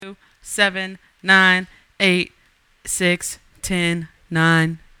7, 9, 8, 6, 10,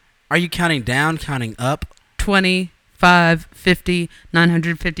 9. Are you counting down, counting up? 20, 5, 50,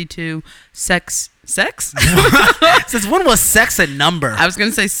 952. Sex? Since when was sex a number? I was going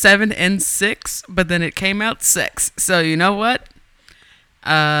to say 7 and 6, but then it came out 6. So you know what?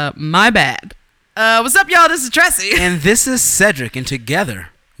 My bad. What's up, y'all? This is Tressie. And this is Cedric, and together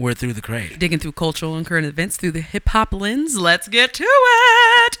we're Through the Crate. Digging through cultural and current events through the hip-hop lens. Let's get to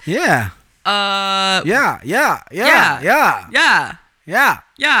it. Yeah. Yeah.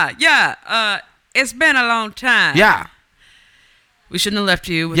 It's been a long time. Yeah. We shouldn't have left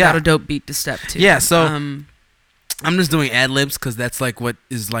you without a dope beat to step to. Yeah, so I'm just doing ad-libs because that's like what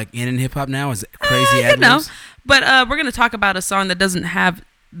is like in hip-hop now is crazy ad-libs. But we're going to talk about a song that doesn't have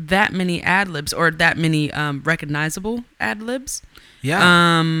that many ad-libs or that many recognizable ad-libs.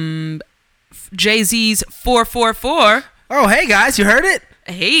 Yeah. Jay-Z's 444. Oh, hey, guys, you heard it?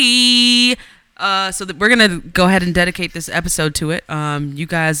 Hey. So we're going to go ahead and dedicate this episode to it. You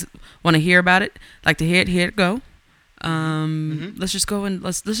guys want to hear about it? Like to hear it go. Let's just go and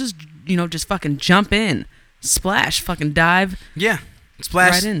let's just, just fucking jump in. Splash. Fucking dive. Yeah.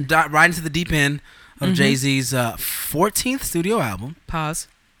 Splash. Right in. Right into the deep end of Jay-Z's 14th studio album. Pause.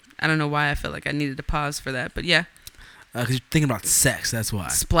 I don't know why I felt like I needed to pause for that, but yeah. Because you're thinking about sex, that's why.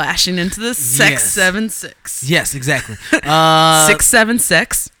 Splashing into the 676. Yes, exactly.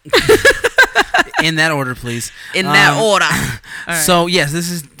 676. In that order, please. In that order. Right. So yes, this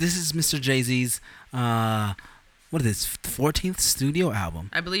is Mr. Jay-Z's what is this 14th studio album?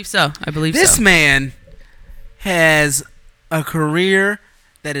 I believe so. This man has a career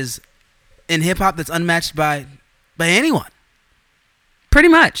that is in hip hop that's unmatched by anyone. Pretty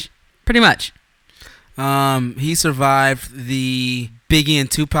much. He survived the Biggie and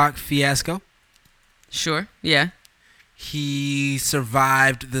Tupac fiasco. Sure. Yeah. He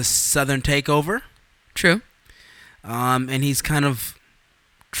survived the Southern takeover. True. And he's kind of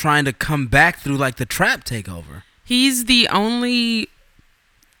trying to come back through like the trap takeover. He's the only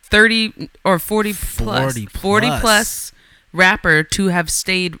 30 or 40 plus rapper to have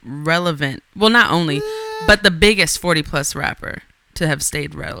stayed relevant. Well, not only, but the biggest 40 plus rapper to have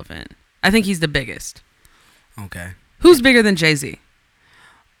stayed relevant. I think he's the biggest. Okay. Who's bigger than Jay-Z?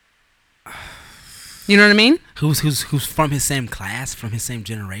 You know what I mean? Who's from his same class, from his same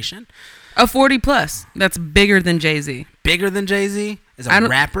generation? A 40 plus. That's bigger than Jay-Z. Bigger than Jay-Z? As a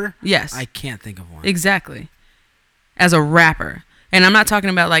rapper? Yes. I can't think of one. Exactly. As a rapper. And I'm not talking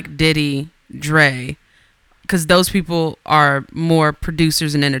about like Diddy, Dre, because those people are more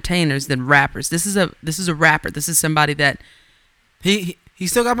producers and entertainers than rappers. This is a rapper. This is somebody that he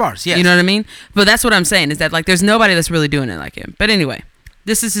still got bars. Yes. You know what I mean? But that's what I'm saying is that like there's nobody that's really doing it like him. But anyway,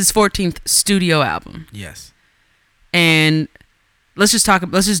 this is his 14th studio album. Yes. And let's just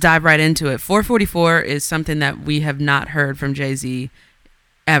dive right into it. 444 is something that we have not heard from Jay-Z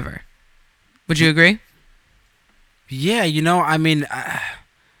ever. Would you agree? Yeah,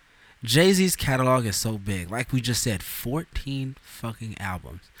 Jay-Z's catalog is so big. Like we just said, 14 fucking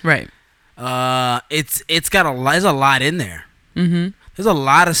albums. Right. It's got there's a lot in there. Mm-hmm. There's a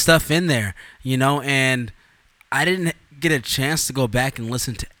lot of stuff in there, and I didn't get a chance to go back and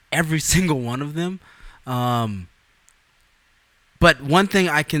listen to every single one of them. But one thing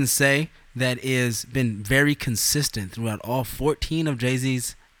I can say that is been very consistent throughout all 14 of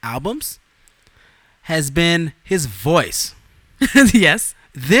Jay-Z's albums has been his voice. Yes.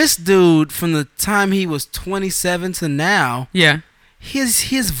 This dude, from the time he was 27 to now,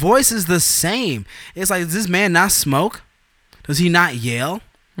 his voice is the same. It's like, does this man not smoke? Does he not yell?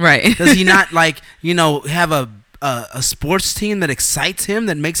 Right. Does he not have a sports team that excites him,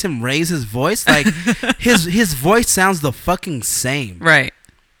 that makes him raise his voice? Like his voice sounds the fucking same. Right.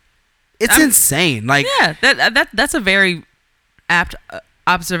 It's insane. Like that's a very apt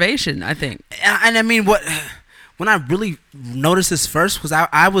observation, I think. And I mean, when I really noticed this first was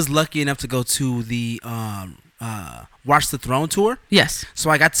I was lucky enough to go to the Watch the Throne tour. Yes. So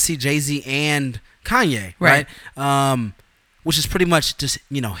I got to see Jay-Z and Kanye, right? Which is pretty much just,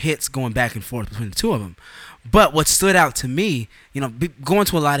 hits going back and forth between the two of them. But what stood out to me, going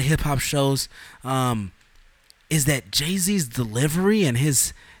to a lot of hip hop shows, is that Jay-Z's delivery and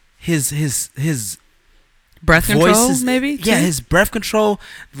his breath control, maybe? Yeah, his breath control,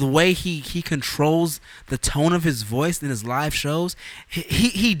 the way he controls the tone of his voice in his live shows.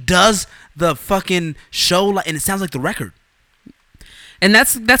 He does the fucking show, and it sounds like the record. And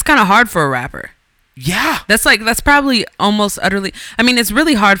that's kind of hard for a rapper. Yeah. That's probably almost utterly, I mean, it's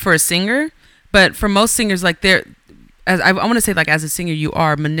really hard for a singer, but for most singers, like I want to say, like, as a singer, you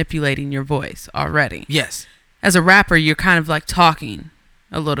are manipulating your voice already. Yes. As a rapper, you're kind of like talking.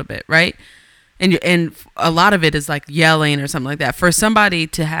 a little bit, right? And a lot of it is like yelling or something like that. For somebody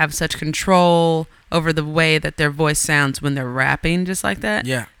to have such control over the way that their voice sounds when they're rapping just like that,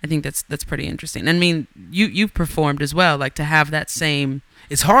 yeah, I think that's pretty interesting. I mean, you've performed as well, like to have that same.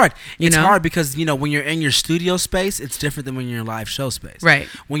 It's hard. It's hard because, when you're in your studio space, it's different than when you're in your live show space. Right.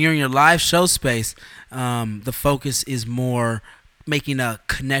 When you're in your live show space, the focus is more making a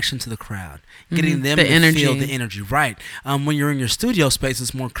connection to the crowd, getting them to feel the energy. Right. When you're in your studio space,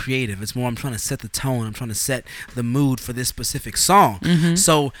 it's more creative. It's more, I'm trying to set the tone. I'm trying to set the mood for this specific song.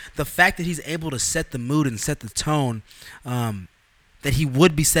 So the fact that he's able to set the mood and set the tone that he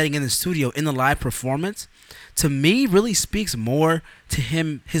would be setting in the studio in the live performance, to me, really speaks more to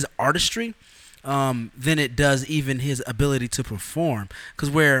him, his artistry, than it does even his ability to perform. Because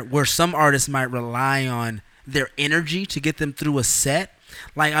where some artists might rely on their energy to get them through a set,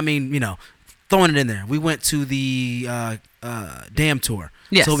 like, I mean, throwing it in there. We went to the Damn Tour.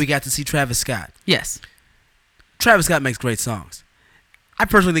 Yes. So we got to see Travis Scott. Yes. Travis Scott makes great songs. I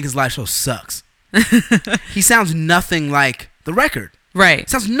personally think his live show sucks. He sounds nothing like the record. Right.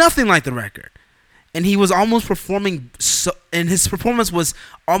 Sounds nothing like the record. And he was almost performing, and his performance was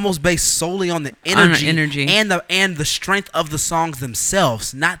almost based solely on the energy, and the strength of the songs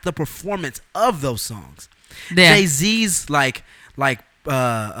themselves, not the performance of those songs. Yeah. Jay-Z's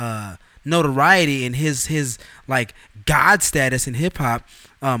notoriety and his like God status in hip hop,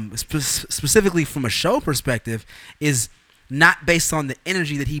 specifically from a show perspective, is not based on the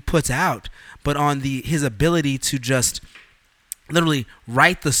energy that he puts out, but on his ability to just literally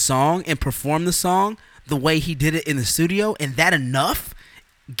write the song and perform the song the way he did it in the studio, and that enough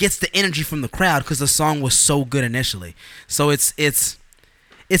gets the energy from the crowd because the song was so good initially. So it's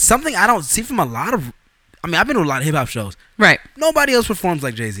something I don't see from a lot of. I mean, I've been to a lot of hip hop shows. Right. Nobody else performs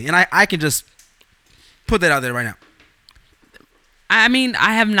like Jay-Z, and I can just put that out there right now. I mean,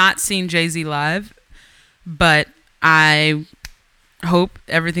 I have not seen Jay-Z live, but I hope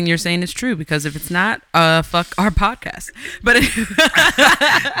everything you're saying is true, because if it's not, fuck our podcast. But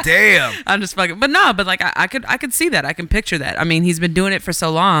damn, I'm just fucking. But no, but like I could see that. I can picture that. I mean, he's been doing it for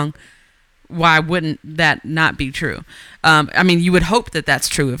so long. Why wouldn't that not be true? I mean, you would hope that that's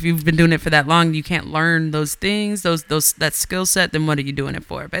true. If you've been doing it for that long, you can't learn those things, that skill set. Then what are you doing it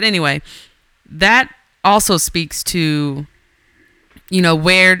for? But anyway, that also speaks to,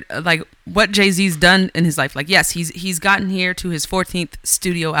 where, like, what Jay-Z's done in his life. Like, yes, he's gotten here to his 14th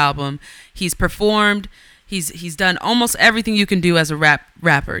studio album. He's performed. He's done almost everything you can do as a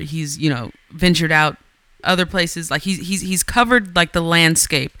rapper. He's, ventured out other places. Like, he's covered like the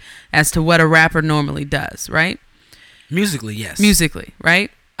landscape as to what a rapper normally does, right? Musically, yes. Musically, right?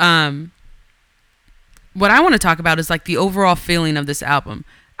 What I want to talk about is like the overall feeling of this album.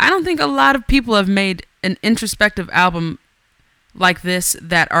 I don't think a lot of people have made an introspective album like this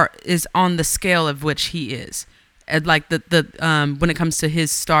that is on the scale of which he is, and like the when it comes to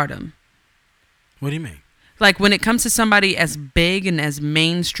his stardom. What do you mean? Like, when it comes to somebody as big and as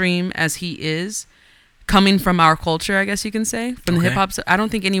mainstream as he is, coming from our culture, I guess you can say, from the hip hop. I don't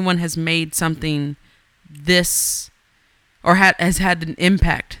think anyone has made something this, or has had an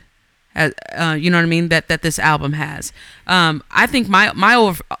impact, you know what I mean, that this album has. I think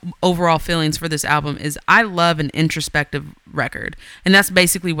my overall feelings for this album is I love an introspective record, and that's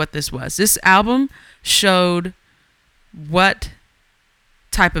basically what this was. This album showed what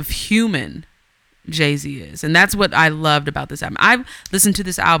type of human Jay-Z is, and that's what I loved about this album. I've listened to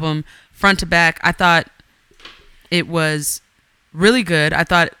this album front to back. I thought it was really good. I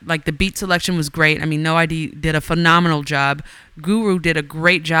thought like the beat selection was great. I mean, No ID did a phenomenal job. Guru did a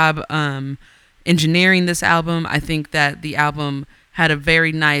great job engineering this album. I think that the album had a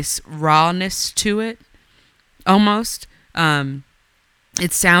very nice rawness to it, almost.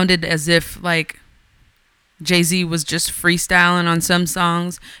 It sounded as if like Jay-Z was just freestyling on some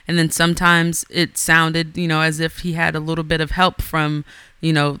songs, and then sometimes it sounded, as if he had a little bit of help from,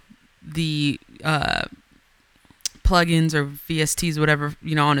 the plugins or VSTs, whatever,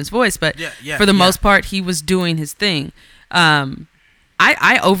 on his voice. But for the most part, he was doing his thing. Overall,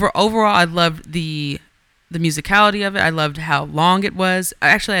 I loved the musicality of it. I loved how long it was.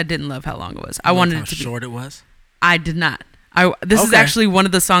 Actually, I didn't love how long it was. I wanted it to be short. It was. I did not. This is actually one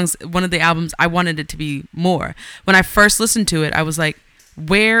of the albums I wanted it to be more. When I first listened to it, I was like,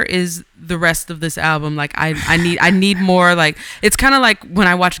 where is the rest of this album? Like, I need more. Like, it's kind of like when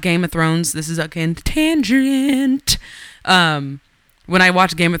I watch Game of Thrones. This is again tangent. When I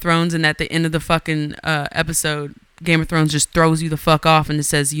watch Game of Thrones, and at the end of the fucking episode, Game of Thrones just throws you the fuck off, and it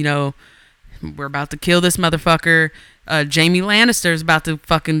says, we're about to kill this motherfucker. Jaime Lannister is about to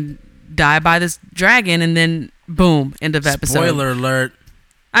fucking die by this dragon, and then boom, end of episode. Spoiler alert.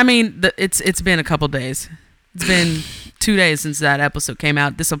 I mean, it's been a couple days. It's been 2 days since that episode came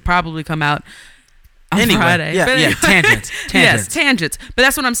out. This will probably come out on Friday. Yeah, anyway. Tangents. Yes, tangents. But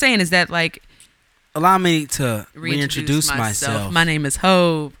that's what I'm saying is that, like... Allow me to reintroduce myself. My name is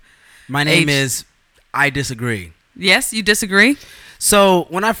Hope. My name is I Disagree. Yes, you disagree? So,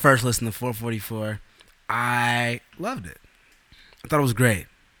 when I first listened to 444, I loved it. I thought it was great.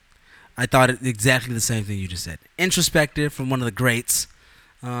 I thought exactly the same thing you just said. Introspective from one of the greats.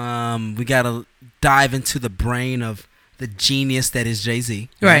 We got to dive into the brain of the genius that is Jay-Z.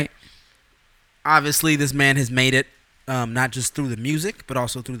 Right. Obviously, this man has made it not just through the music, but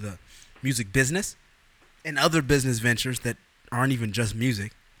also through the music business and other business ventures that aren't even just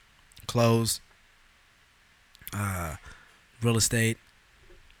music. Clothes, real estate,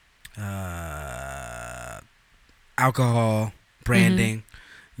 alcohol, branding,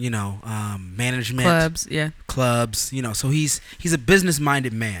 management, clubs, so he's a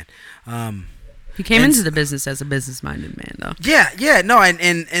business-minded man. He came into the business as a business-minded man, though.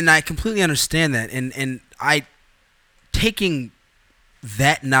 And I completely understand that, and I taking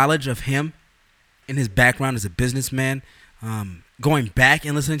that knowledge of him and his background as a businessman, going back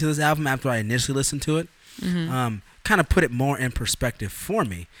and listening to this album after I initially listened to it, kind of put it more in perspective for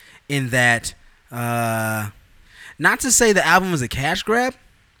me, in that, not to say the album was a cash grab.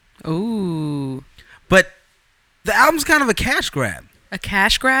 Ooh. But the album's kind of a cash grab. A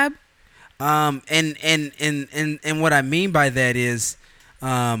cash grab? And what I mean by that is,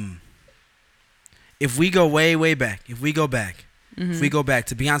 if we go way back, if we go back to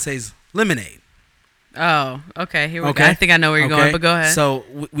Beyonce's Lemonade. Oh, okay. Here we go. I think I know where you're going, but go ahead. So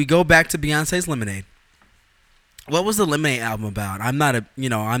we go back to Beyonce's Lemonade. What was the Lemonade album about? I'm not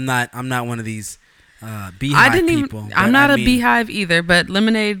one of these Beehive people. I'm not a Beehive either, but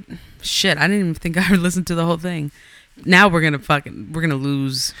Lemonade, shit, I didn't even think I would listen to the whole thing. Now we're gonna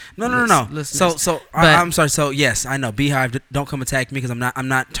lose. No. Listeners. I'm sorry. So yes, I know Beehive. Don't come attack me because I'm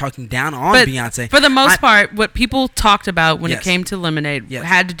not talking down on Beyonce. For the most part, what people talked about when it came to Lemonade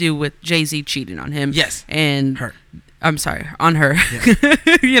had to do with Jay-Z cheating on him. Yes, and her. I'm sorry, on her. Yes.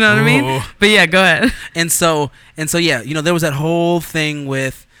 You know what I mean? But yeah, go ahead. And so yeah, there was that whole thing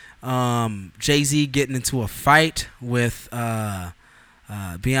with Jay-Z getting into a fight with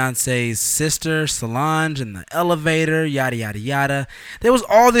Beyonce's sister Solange in the elevator, yada yada yada. There was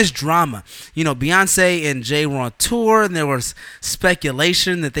all this drama. Beyonce and Jay were on tour, and there was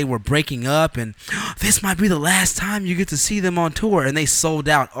speculation that they were breaking up, and this might be the last time you get to see them on tour. And they sold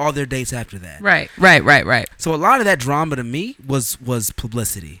out all their dates after that. Right. So a lot of that drama to me was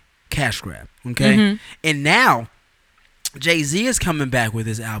publicity, cash grab. Okay, and now Jay-Z is coming back with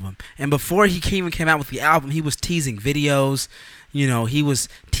his album, and before he even came out with the album, he was teasing videos. He was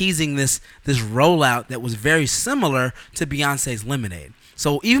teasing this rollout that was very similar to Beyonce's Lemonade.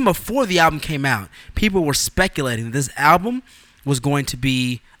 So even before the album came out, people were speculating that this album was going to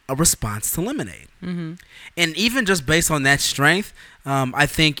be a response to Lemonade. And even just based on that strength, I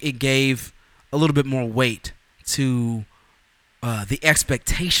think it gave a little bit more weight to the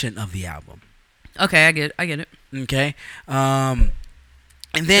expectation of the album. Okay, I get it. Okay.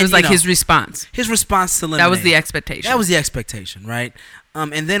 And then it was like his response. His response to Lemonade. That was the expectation. That was the expectation, right?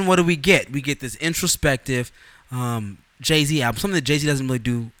 And then what do we get? We get this introspective Jay-Z album, something that Jay-Z doesn't really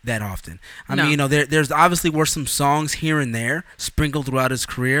do that often. I mean, there's obviously were some songs here and there sprinkled throughout his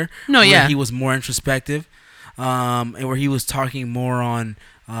career where he was more introspective, and where he was talking more on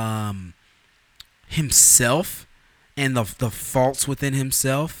himself and the faults within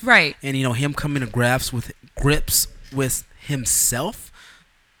himself. Right. And, him coming to grips with himself.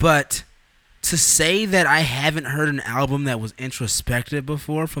 But to say that I haven't heard an album that was introspective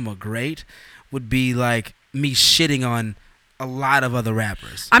before from a great would be like me shitting on a lot of other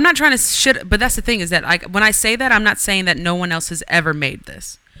rappers. I'm not trying to shit, but that's the thing is that when I say that, I'm not saying that no one else has ever made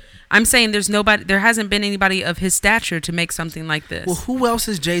this. I'm saying there hasn't been anybody of his stature to make something like this. Well, who else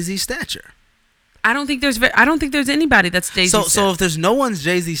is Jay-Z's stature? I don't think there's anybody that's Jay-Z's stature. So if there's no one's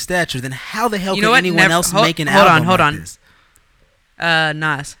Jay-Z's stature, then how the hell can anyone else make an album like this?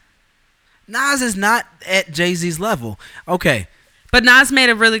 Nas. Nas is not at Jay-Z's level. Okay. But Nas made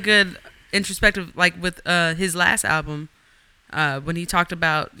a really good introspective, like with his last album, when he talked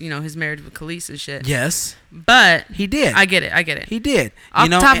about, his marriage with Khalees and shit. Yes. But he did. I get it. He did. Off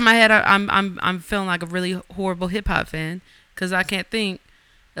the top of my head, I'm feeling like a really horrible hip hop fan because I can't think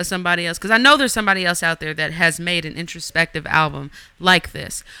of somebody else, because I know there's somebody else out there that has made an introspective album like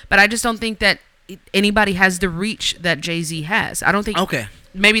this, but I just don't think that anybody has the reach that Jay-Z has. I don't think. Okay.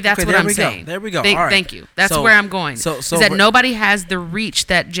 Maybe that's what I'm saying. There we go. All right. Thank you. That's where I'm going. So is that nobody has the reach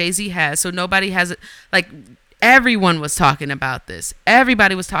that Jay-Z has. So nobody has like everyone was talking about this.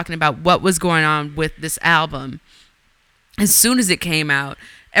 Everybody was talking about what was going on with this album. As soon as it came out,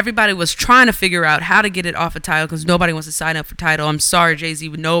 everybody was trying to figure out how to get it off of Tidal because nobody wants to sign up for Tidal. I'm sorry, Jay-Z,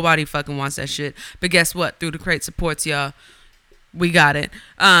 but nobody fucking wants that shit. But guess what? Through the Crate supports, y'all, we got it.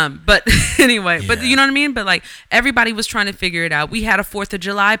 But anyway, but you know what I mean? But like everybody was trying to figure it out. We had a 4th of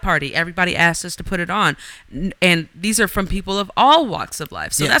July party. Everybody asked us to put it on. And these are from people of all walks of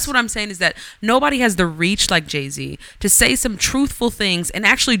life. So that's what I'm saying is that nobody has the reach like Jay-Z to say some truthful things and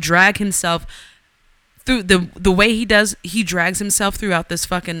actually drag himself through the way he does. He drags himself throughout this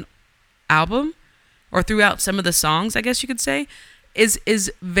fucking album or throughout some of the songs, I guess you could say. Is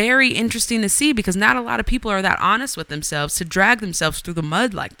very interesting to see because not a lot of people are that honest with themselves to drag themselves through the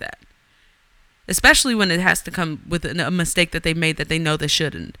mud like that. Especially when it has to come with a mistake that they made that they know they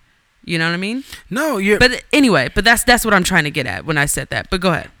shouldn't. You know what I mean? No, you're... But anyway, that's what I'm trying to get at when I said that. But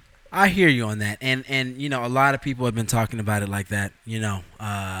go ahead. I hear you on that. And you know, a lot of people have been talking about it like that, you know.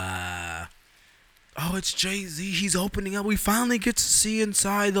 Oh, it's Jay-Z. He's opening up. We finally get to see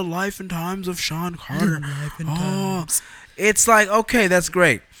inside the life and times of Sean Carter. Times. It's like, okay, that's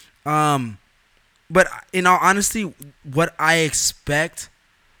great. But in all honesty, what I expect,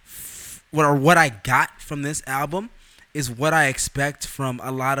 what I got from this album is what I expect from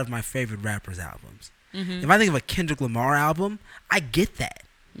a lot of my favorite rappers' albums. Mm-hmm. If I think of a Kendrick Lamar album, I get that.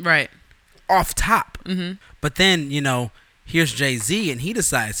 Right. Off top. Mm-hmm. But then, you know, here's Jay-Z and he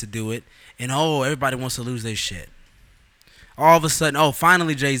decides to do it. And, everybody wants to lose their shit. All of a sudden,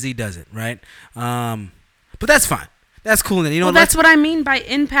 finally Jay-Z does it, right? But that's fine. That's cool. You know, well, that's what I mean by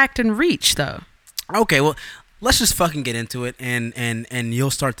impact and reach, though. Okay, well, let's just fucking get into it, and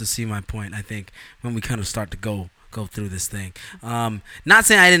you'll start to see my point, I think, when we kind of start to go through this thing. Not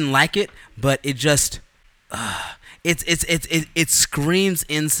saying I didn't like it, but it just, it screams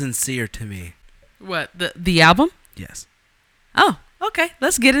insincere to me. What, the album? Yes. Oh, okay.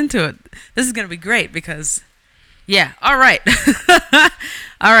 Let's get into it. This is going to be great because, yeah. All right.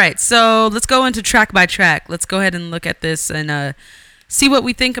 All right. So let's go into track by track. Let's go ahead and look at this and see what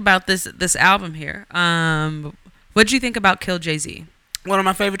we think about this album here. What did you think about Kill Jay-Z? One of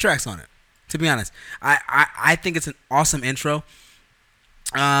my favorite tracks on it, to be honest. I think it's an awesome intro.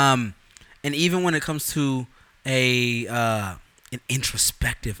 And even when it comes to an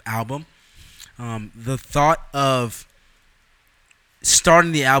introspective album, the thought of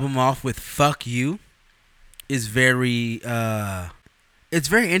starting the album off with "fuck you" is very it's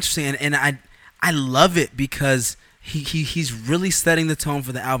very interesting, and I love it because he's really setting the tone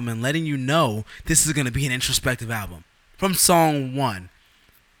for the album and letting you know this is going to be an introspective album from song 1.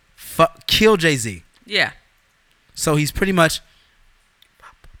 Kill Jay-Z. Yeah. So he's pretty much,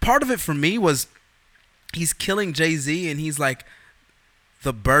 part of it for me was he's killing Jay-Z, and he's like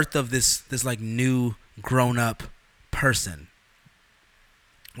the birth of this like new grown up person.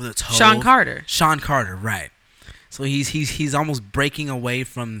 Sean Carter. Sean Carter, right. So he's almost breaking away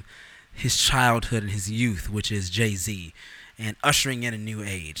from his childhood and his youth, which is Jay-Z, and ushering in a new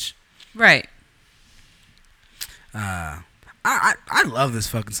age. Right. I love this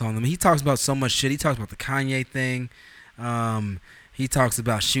fucking song. I mean, he talks about so much shit. He talks about the Kanye thing. He talks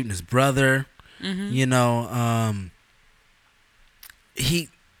about shooting his brother. Mm-hmm. You know, he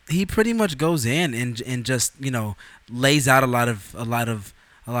pretty much goes in and just, you know, lays out a lot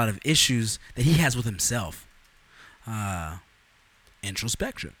of issues that he has with himself.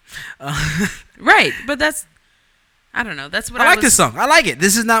 Introspection. Right, but that's, I don't know. That's what I like this song. I like it.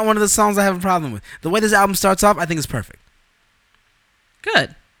 This is not one of the songs I have a problem with. The way this album starts off, I think is perfect.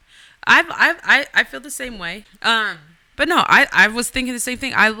 Good. I feel the same way. But no, I was thinking the same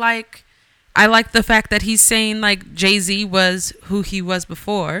thing. I like the fact that he's saying like Jay-Z was who he was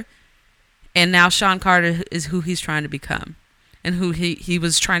before, and now Sean Carter is who he's trying to become, and who he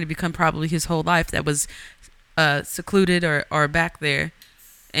was trying to become probably his whole life. That was secluded or back there,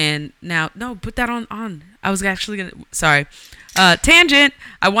 and now put that on. I was actually gonna tangent.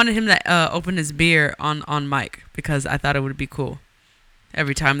 I wanted him to open his beer on mic because I thought it would be cool.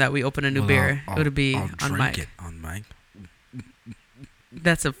 Every time that we open a new beer, it would be on mic. It on mic.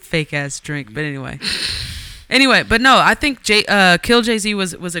 That's a fake ass drink, but anyway. But no, I think Kill Jay-Z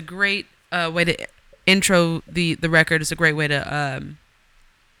was a great way to intro the record. It's a great way to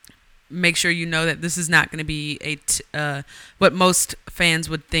make sure you know that this is not going to be what most fans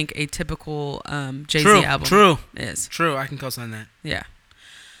would think a typical Jay-Z album is. True, I can co-sign that. Yeah.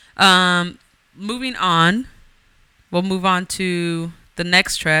 Moving on, we'll move on to the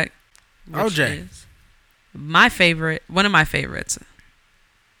next track, which is my favorite, one of my favorites,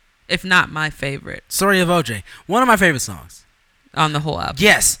 if not my favorite. Story of OJ, one of my favorite songs on the whole album.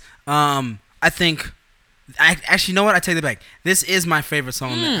 Yes, I think Actually, you know what? I take it back. This is my favorite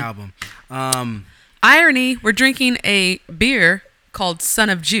song on the album. Irony, we're drinking a beer called Son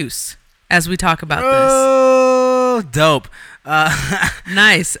of Juice as we talk about this. Oh, dope.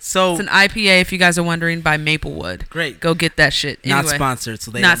 Nice. So it's an IPA, if you guys are wondering, by Maplewood. Great. Go get that shit. Anyway, not sponsored,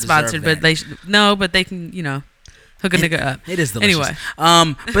 so they not don't sponsored, deserve but that. but they can, hook a nigga up. It is delicious.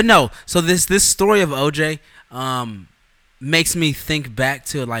 Anyway. But no. So this story of OJ makes me think back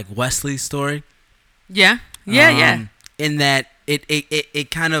to like Wesley's story. Yeah. Yeah. In that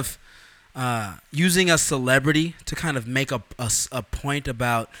it kind of using a celebrity to kind of make a point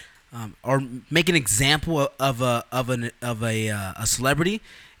about or make an example of a celebrity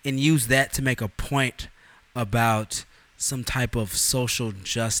and use that to make a point about some type of social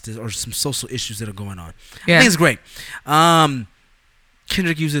justice or some social issues that are going on. Yeah. I think it's great.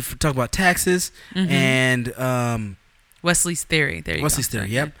 Kendrick used it to talk about taxes and Wesley's Theory. There you Wesley's go.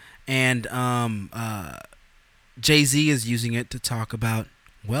 Theory, yep. And Jay-Z is using it to talk about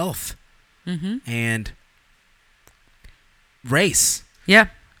wealth and race. Yeah.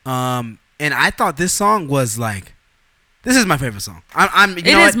 And I thought this song was like, this is my favorite song. It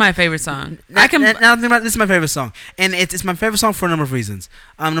is my favorite song. Now think about this is my favorite song, and it's my favorite song for a number of reasons.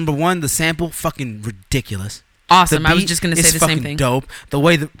 Number one, the sample, fucking ridiculous. Awesome. I was just gonna say the same thing. Dope. The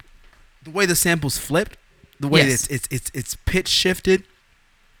way the sample's flipped, the way it's pitch shifted,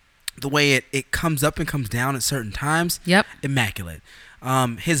 the way it comes up and comes down at certain times. Yep. Immaculate.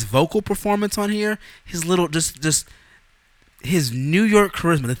 His vocal performance on here, his little just his New York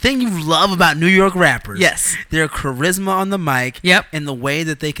charisma. The thing you love about New York rappers. Yes. Their charisma on the mic. Yep. And the way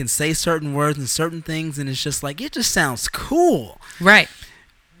that they can say certain words and certain things, and it's just like, it just sounds cool. Right.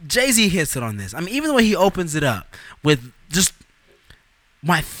 Jay-Z hits it on this. I mean, even the way he opens it up with just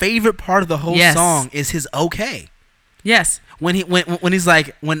my favorite part of the whole song is his okay. Yes. When he's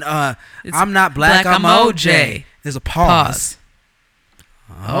like, I'm not black, I'm OJ. There's a pause.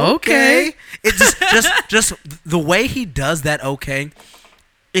 Okay. It just the way he does that. Okay,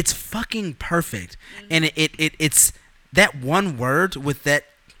 it's fucking perfect, and it's that one word with that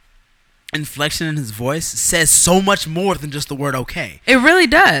inflection in his voice says so much more than just the word okay. It really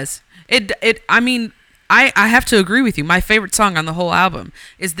does. I mean, I have to agree with you. My favorite song on the whole album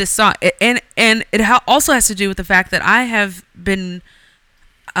is this song, and it also has to do with the fact that I have been.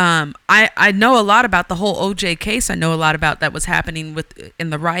 I know a lot about the whole OJ case. I know a lot about that was happening in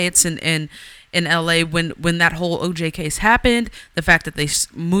the riots in LA when that whole OJ case happened. The fact that they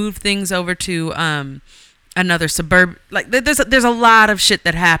moved things over to another suburb. Like there's a lot of shit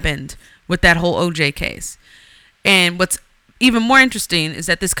that happened with that whole OJ case. And what's even more interesting is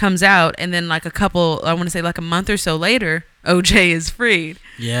that this comes out and then like a month or so later, OJ is freed.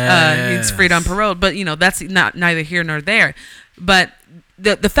 Yeah, he's freed on parole. But that's neither here nor there. But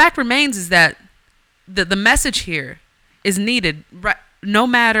the fact remains is that the message here is needed, right, no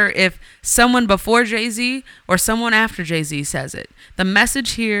matter if someone before Jay-Z or someone after Jay-Z says it. The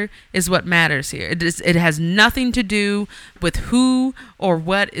message here is what matters here. It has nothing to do with who or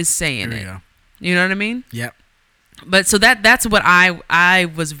what is saying it. Go. You know what I mean? Yep. But so that's what I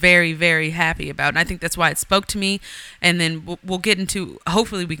was very, very happy about. And I think that's why it spoke to me. And then we'll get into,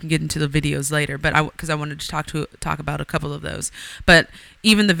 hopefully we can get into the videos later, but because I wanted to talk about a couple of those. But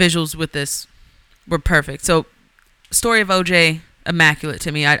even the visuals with this were perfect. So story of OJ, immaculate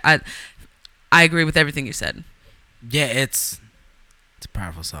to me. I agree with everything you said. Yeah, it's a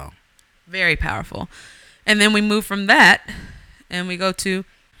powerful song. Very powerful. And then we move from that and we go to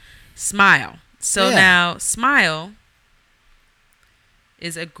Smile. So now, Smile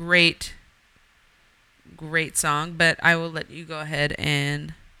is a great song, but I will let you go ahead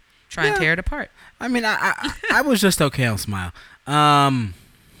and try and tear it apart. I mean, I was just okay on Smile.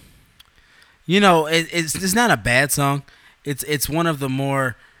 It's not a bad song. It's one of the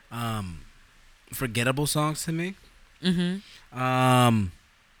more forgettable songs to me. Mm-hmm. I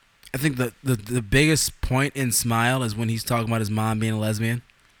think the biggest point in Smile is when he's talking about his mom being a lesbian.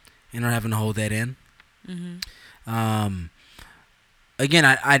 And are having to hold that in. Mm-hmm. Again,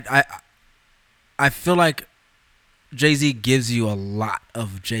 I feel like Jay-Z gives you a lot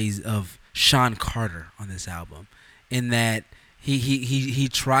of Sean Carter on this album, in that he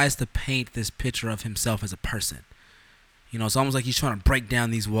tries to paint this picture of himself as a person. It's almost like he's trying to break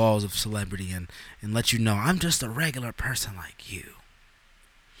down these walls of celebrity and let you know, I'm just a regular person like you.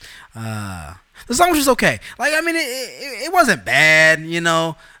 The song was just okay. Like, I mean, it wasn't bad,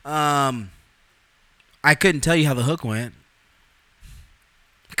 I couldn't tell you how the hook went.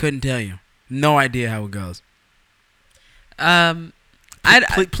 Couldn't tell you. No idea how it goes.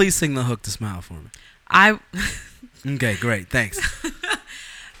 Please sing the hook to Smile for me. Okay, great. Thanks.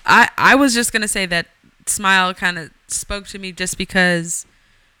 I was just gonna say that Smile kind of spoke to me just because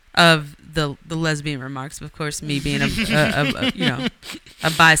of the lesbian remarks. Of course, me being a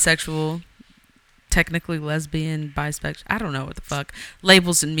bisexual, technically lesbian, bisexual. I don't know what the fuck.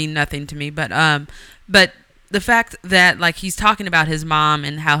 Labels mean nothing to me, but the fact that like he's talking about his mom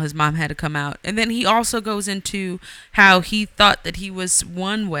and how his mom had to come out, and then he also goes into how he thought that he was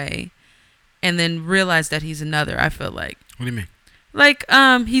one way, and then realized that he's another. I feel like. What do you mean? Like,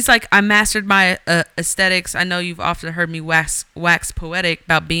 he's like, I mastered my aesthetics. I know you've often heard me wax poetic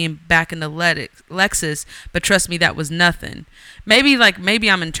about being back in the Lexus, but trust me, that was nothing. Maybe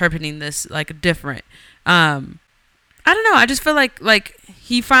I'm interpreting this like different. I don't know. I just feel like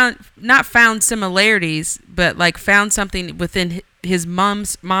he not found similarities, but like found something within his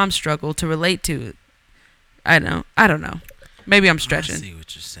mom's struggle to relate to. I don't know. Maybe I'm stretching. I see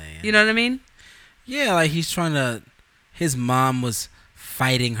what you're saying. You know what I mean? Yeah, like he's trying to. His mom was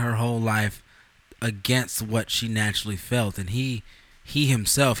fighting her whole life against what she naturally felt, and he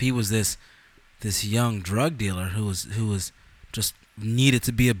himself, he was this young drug dealer who was just needed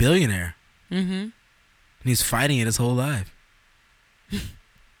to be a billionaire. Mm-hmm. And he's fighting it his whole life.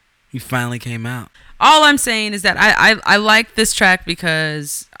 He finally came out. All I'm saying is that I like this track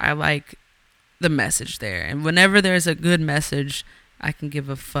because I like the message there, and whenever there's a good message, I can give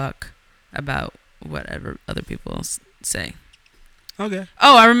a fuck about whatever other people say. Okay.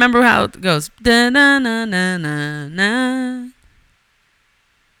 Oh, I remember how it goes. Da na na na na na.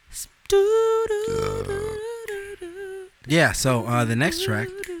 Yeah. So the next track.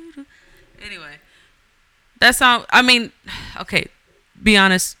 Anyway, that song. I mean, okay. Be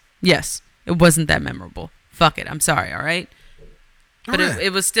honest. Yes, it wasn't that memorable. Fuck it. I'm sorry. All right. But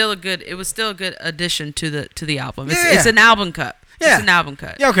it was still a good. It was still a good addition to the album. It's an album cut. Yeah. It's an album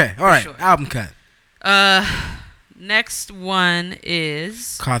cut. Yeah. Okay. All right. Sure. Album cut. Next one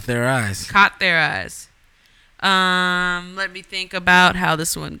is Caught Their Eyes. Caught Their Eyes. Let me think about how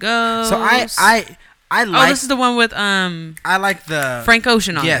this one goes. So I like. Oh, this is the one with I like the Frank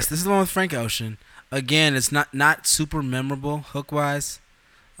Ocean on it. Yes, this is the one with Frank Ocean. Again, it's not super memorable hook wise.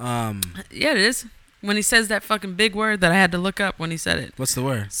 Yeah, it is. When he says that fucking big word that I had to look up when he said it. What's the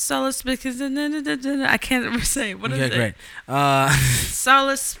word? Solace because I can't ever say it. What is it? Okay, great.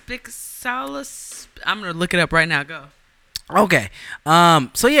 Solace. I'm gonna look it up right now. Go. Okay.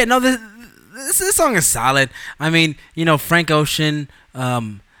 So yeah, no, this song is solid. I mean, Frank Ocean.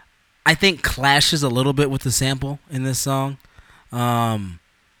 I think clashes a little bit with the sample in this song. It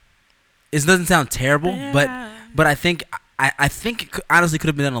doesn't sound terrible, but I think it honestly could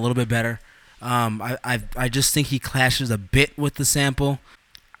have been done a little bit better. I just think he clashes a bit with the sample.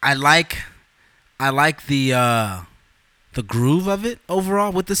 I like the groove of it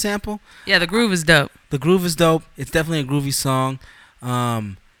overall with the sample. Yeah, the groove is dope. The groove is dope. It's definitely a groovy song.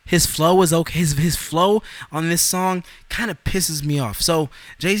 His flow is okay. His flow on this song kind of pisses me off. So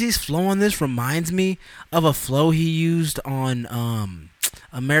Jay-Z's flow on this reminds me of a flow he used on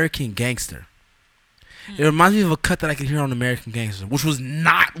American Gangster. It reminds me of a cut that I could hear on American Gangster, which was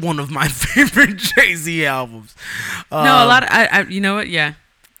not one of my favorite Jay-Z albums. No, a lot of, you know what? Yeah,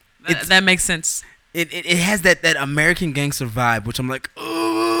 that makes sense. It has that American Gangster vibe, which I'm like,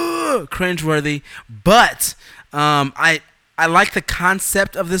 ugh, cringeworthy. But I like the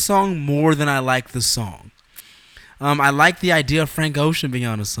concept of this song more than I like the song. I like the idea of Frank Ocean being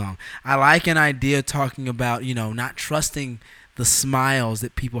on the song. I like an idea talking about, not trusting the smiles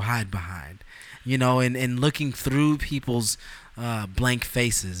that people hide behind. And looking through people's blank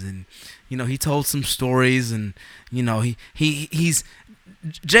faces, and he told some stories, and he's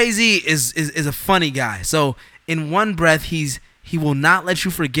Jay-Z is a funny guy. So in one breath, he will not let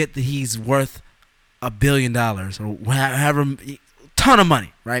you forget that he's worth $1 billion or however ton of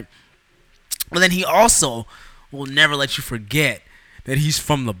money, right? But then he also will never let you forget that he's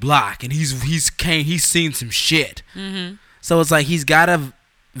from the block and he's seen some shit. Mm-hmm. So it's like he's got to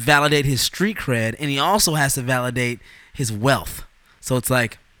validate his street cred, and he also has to validate his wealth. So it's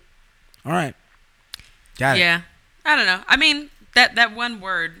like, all right, got it. Yeah, I don't know. I mean, that one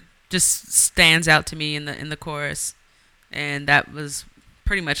word just stands out to me in the chorus, and that was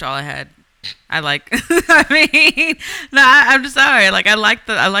pretty much all I had. I like. I mean, no, I'm just sorry. Like I like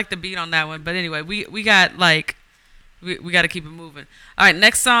the beat on that one, but anyway, we got like. We got to keep it moving. All right,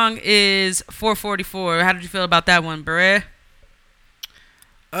 next song is 444. How did you feel about that one, Beret?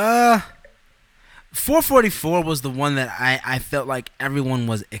 444 was the one that I felt like everyone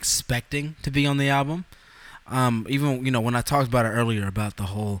was expecting to be on the album. Even when I talked about it earlier about the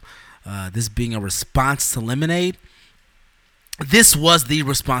whole this being a response to Lemonade, this was the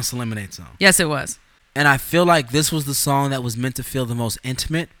response to Lemonade song. Yes, it was. And I feel like this was the song that was meant to feel the most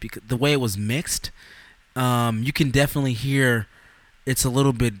intimate because the way it was mixed. you can definitely hear it's a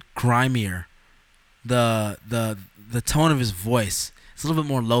little bit grimier. The tone of his voice, it's a little bit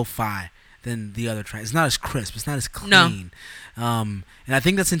more lo-fi than the other track. It's not as crisp. It's not as clean. No. And I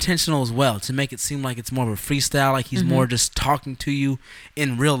think that's intentional as well, to make it seem like it's more of a freestyle, like he's more just talking to you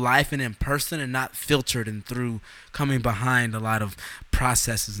in real life and in person, and not filtered and through coming behind a lot of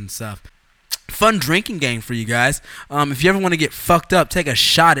processes and stuff. Fun drinking game for you guys. If you ever want to get fucked up, take a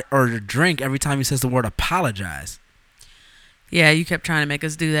shot or a drink every time he says the word apologize. Yeah, you kept trying to make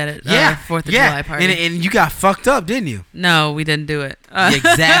us do that at 4th of July party. And you got fucked up, didn't you? No, we didn't do it.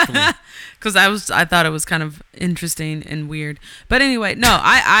 Exactly. Because I thought it was kind of interesting and weird. But anyway, no,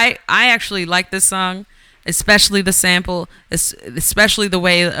 I actually like this song, especially the sample, especially the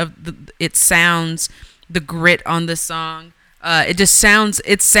way it sounds, the grit on this song. It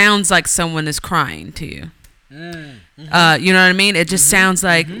sounds like someone is crying to you. You know what I mean? It just sounds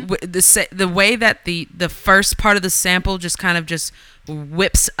like the way that the first part of the sample just kind of just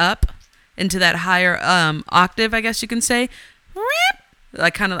whips up into that higher octave, I guess you can say.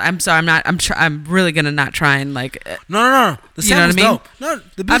 Like kind of, I'm sorry, I'm really gonna not try and like. No. The sample's dope. No,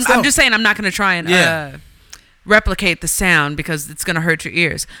 the beat's dope. I'm just saying I'm not gonna try and replicate the sound because it's gonna hurt your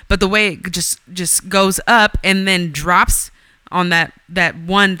ears. But the way it just goes up and then drops on that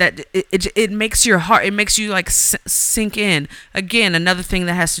one that it makes your heart, it makes you like sink in. Again, another thing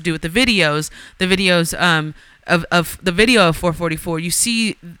that has to do with the videos of the video of 444. You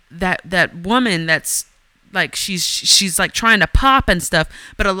see that woman that's like she's like trying to pop and stuff,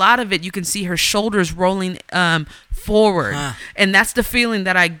 but a lot of it you can see her shoulders rolling forward, and that's the feeling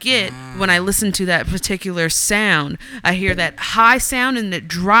that I get when I listen to that particular sound. I hear that high sound and it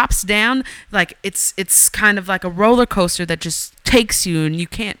drops down, like it's kind of like a roller coaster that just takes you and you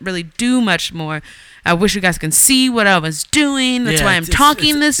can't really do much more. I wish you guys can see what I was doing. That's why I'm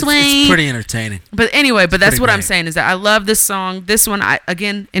talking this way. It's pretty entertaining. But anyway, that's what I'm saying is that I love this song. This one,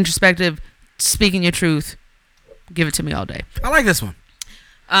 again, introspective, speaking your truth. Give it to me all day. I like this one.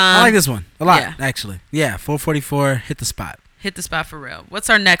 I like this one a lot, actually. Yeah, 444, hit the spot. Hit the spot for real. What's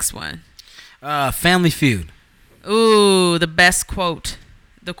our next one? Family Feud. Ooh, the best quote.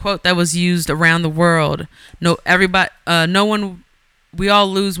 The quote that was used around the world. No one, we all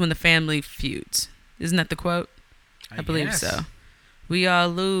lose when the family feuds. Isn't that the quote? I believe so. We all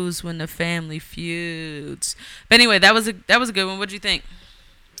lose when the family feuds. But anyway, that was a good one. What did you think?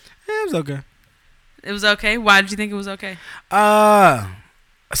 Yeah, it was okay. It was okay? Why did you think it was okay?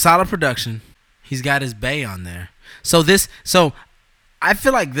 Solid production. He's got his bae on there. So I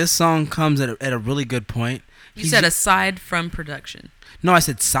feel like this song comes at a really good point. You said aside from production. No, I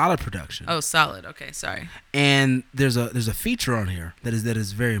said solid production. Oh, solid. Okay, sorry. And there's a feature on here that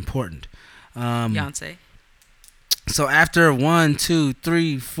is very important. Beyonce. So after 1, 2,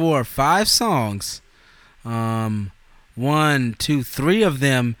 3, 4, 5 songs, 1, 2, 3 of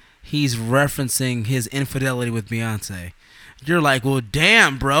them, he's referencing his infidelity with Beyonce. You're like, well,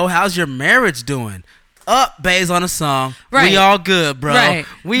 damn, bro, how's your marriage doing? Up, bae's on a song. Right. We all good, bro. Right.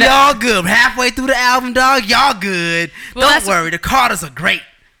 We all good. Halfway through the album, dog, y'all good. Well, don't worry, the Carters are great.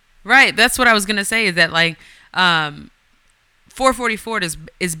 Right. That's what I was gonna say. Is that like, 444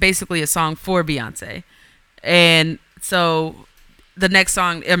 is basically a song for Beyonce, and so the next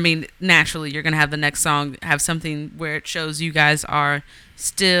song, I mean, naturally, you're going to have the next song have something where it shows you guys are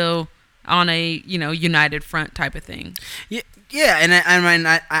still on a, united front type of thing. Yeah, and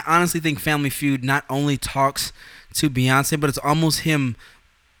I honestly think Family Feud not only talks to Beyonce, but it's almost him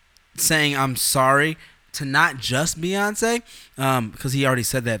saying, I'm sorry to not just Beyonce, because he already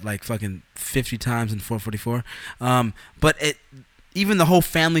said that like fucking 50 times in 444. But even the whole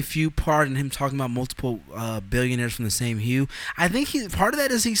Family Feud part and him talking about multiple billionaires from the same hue, I think part of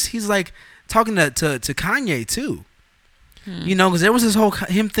that is he's like talking to Kanye too. Because there was this whole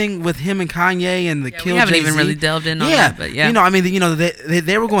him thing with him and Kanye and the kill. We haven't even really delved in on that, but yeah.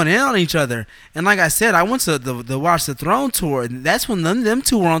 They were going in on each other, and like I said, I went to the Watch the Throne tour, and that's when them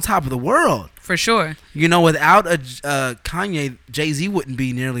two were on top of the world for sure. Without Kanye, Jay-Z wouldn't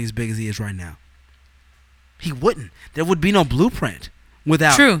be nearly as big as he is right now. He wouldn't. There would be no Blueprint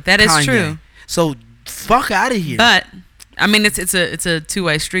without. True, that Kanye. Is true. So fuck out of here. But I mean, it's a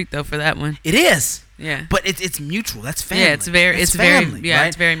two-way street though for that one. It is. Yeah, but it's mutual. That's family. Yeah, it's very right? It's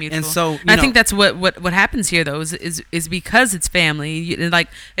very mutual. And so I think that's what happens here though is because it's family. Like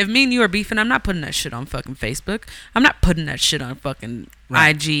if me and you are beefing, I'm not putting that shit on fucking Facebook. I'm not putting that shit on fucking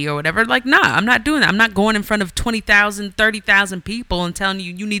IG or whatever. Like, nah, I'm not doing that. I'm not going in front of 20,000, 30,000 people and telling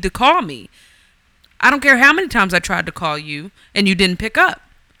you need to call me. I don't care how many times I tried to call you and you didn't pick up.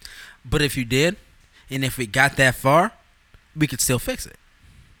 But if you did, and if we got that far, we could still fix it.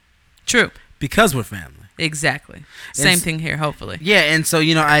 True. because we're family. Exactly. Same thing here, hopefully. Yeah, and so,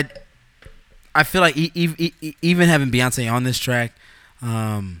 I feel like even having Beyonce on this track,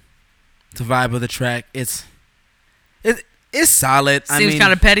 the vibe of the track, it's solid. Seems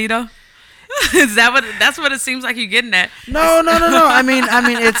kind of petty, though. That's what it seems like you're getting at? No. I mean,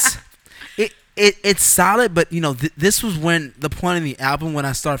 it's solid, but this was when the point of the album when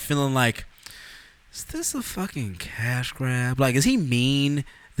I start feeling like, is this a fucking cash grab? Like, is he mean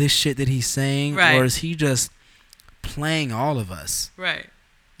this shit that he's saying, right, or is he just playing all of us? Right.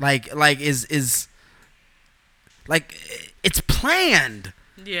 Like is like it's planned.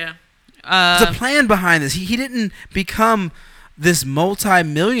 Yeah. There's a plan behind this. He didn't become this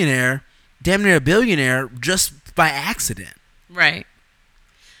multi-millionaire, damn near a billionaire, just by accident. Right.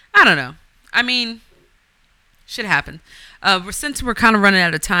 I don't know. I mean, shit happened. Since we're kind of running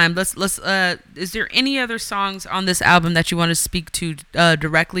out of time, let's. Is there any other songs on this album that you want to speak to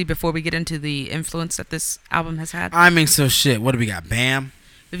directly before we get into the influence that this album has had? I mean, so shit. What do we got? Bam.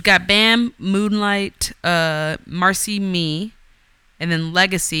 We've got Bam, Moonlight, Marcy Me, and then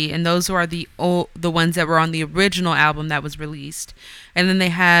Legacy, and those are the ones that were on the original album that was released. And then they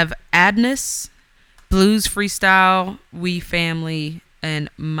have Adness, Blues Freestyle, We Family, and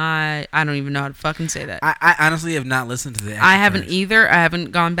I don't even know how to fucking say that. I honestly have not listened to that. I haven't either. I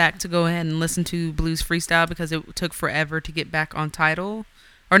haven't gone back to go ahead and listen to Blues Freestyle because it took forever to get back on Tidal.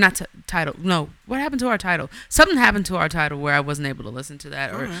 Or not Tidal. No. What happened to our Tidal? Something happened to our Tidal where I wasn't able to listen to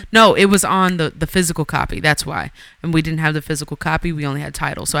that. No, it was on the physical copy. That's why. And we didn't have the physical copy. We only had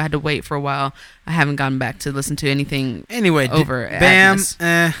Tidal. So I had to wait for a while. I haven't gone back to listen to anything over Bam,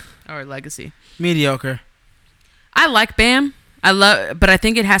 or Legacy. Mediocre. I like Bam. But I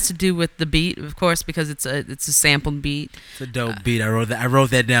think it has to do with the beat, of course, because it's a sampled beat. It's a dope beat. I wrote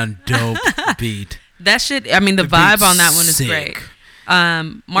that down. Dope beat. That shit. I mean, the vibe on that one is great.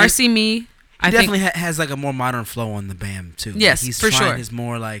 Marcy Me. He definitely has like a more modern flow on the Bam too. Yes, like he's for trying sure. His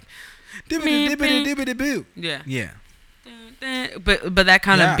more like dibbity dibbity dibbity boo. Yeah. But that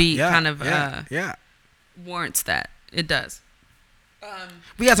kind of beat warrants that. It does.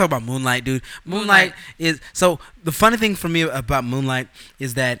 We gotta talk about Moonlight, dude. Moonlight is so. The funny thing for me about Moonlight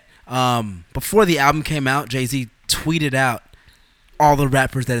is that before the album came out, Jay-Z tweeted out all the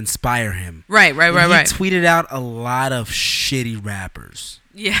rappers that inspire him. Right. He tweeted out a lot of shitty rappers.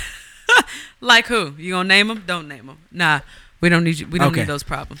 Yeah. Like who? You gonna name them? Don't name them. Nah. We don't need you. We don't need those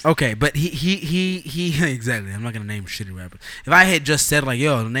problems. Okay, but he exactly. I'm not gonna name shitty rappers. If I had just said like,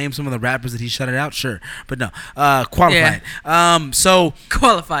 yo, name some of the rappers that he shutted out, sure. But no, qualified. Yeah. So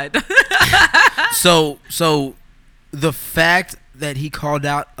qualified. so the fact that he called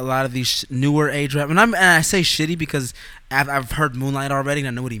out a lot of these newer age rappers, and I say shitty because I've heard Moonlight already and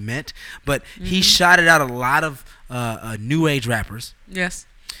I know what he meant, but he shouted out a lot of new age rappers. Yes.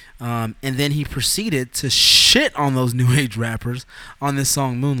 And then he proceeded to shit on those new age rappers on this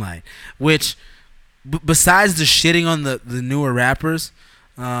song Moonlight, which besides the shitting on the newer rappers,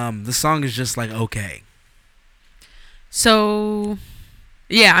 the song is just like okay. So,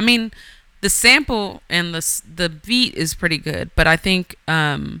 yeah, I mean, the sample and the beat is pretty good, but I think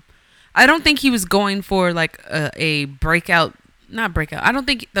I don't think he was going for like a breakout. Not breakout. I don't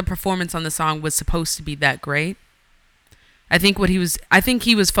think the performance on the song was supposed to be that great. I think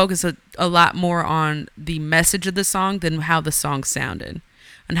he was focused a lot more on the message of the song than how the song sounded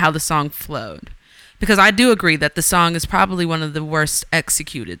and how the song flowed. Because I do agree that the song is probably one of the worst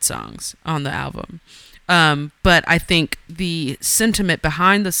executed songs on the album. But I think the sentiment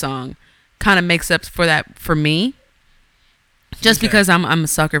behind the song kind of makes up for that for me. Just because I'm a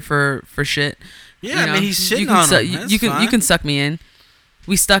sucker for shit. Yeah, I mean, he's shitting on him. You can suck me in.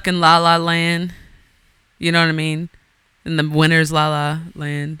 We stuck in La La Land. You know what I mean? In the winter's La La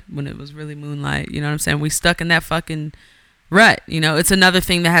Land when it was really Moonlight. You know what I'm saying? We stuck in that fucking rut. You know, it's another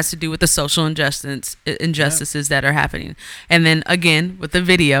thing that has to do with the social injustices that are happening. And then again with the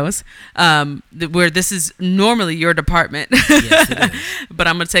videos, where this is normally your department. Yes, it is. But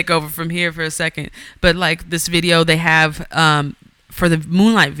I'm gonna take over from here for a second. But like this video, they have for the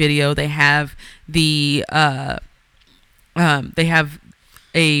Moonlight video, they have the they have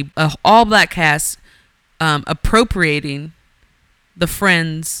a all black cast. Appropriating the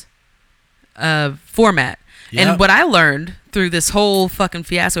Friends format. Yep. And what I learned through this whole fucking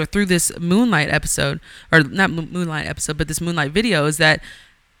fiasco, through this Moonlight episode, or not Moonlight episode, but this Moonlight video, is that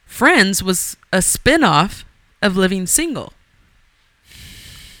Friends was a spinoff of Living Single.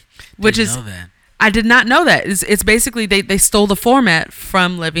 Know that. I did not know that. It's basically they stole the format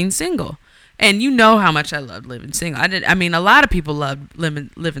from Living Single. And you know how much I loved Living Single. I mean, a lot of people loved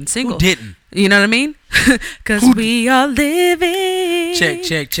Living Single. Who didn't? You know what I mean? Because we are living. Check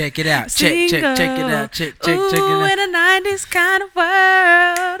it out. Check it out. Check it out. In a 90s kind of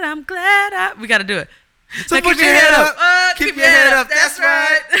world, I'm glad we got to do it. So now put your head up. Keep your head up. That's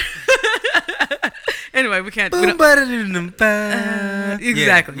right. Anyway, we can't.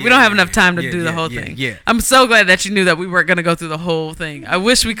 Exactly. We don't have enough time to do the whole thing. Yeah. I'm so glad that you knew that we weren't going to go through the whole thing. I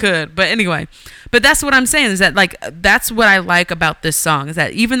wish we could. But anyway. But that's what I'm saying is that, like, that's what I like about this song is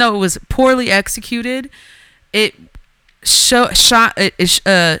that even though it was poorly executed, it shined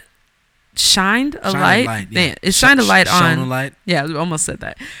a light. Yeah. It shined a light on. Shone a light. Yeah, I almost said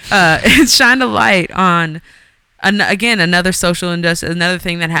that. It shined a light on, again, another social injustice, another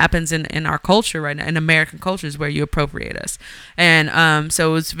thing that happens in our culture right now, in American cultures, where you appropriate us. And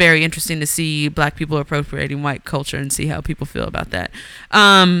so it was very interesting to see Black people appropriating white culture and see how people feel about that.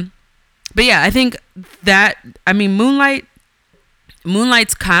 But yeah, I think that, I mean,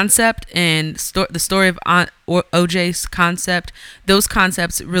 Moonlight's concept and the story of OJ's concept, those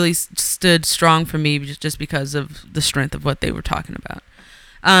concepts really stood strong for me just because of the strength of what they were talking about.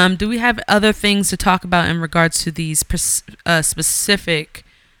 Do we have other things to talk about in regards to these specific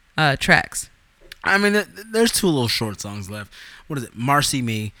tracks? I mean, there's 2 little short songs left. What is it? Marcy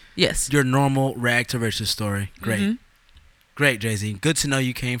Me. Yes. Your normal rag to riches story. Great. Mm-hmm. Great, Jay-Z. Good to know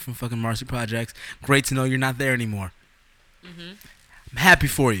you came from fucking Marcy Projects. Great to know you're not there anymore. Mm-hmm. I'm happy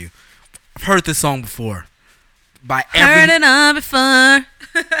for you. I've heard this song before. Heard it all before.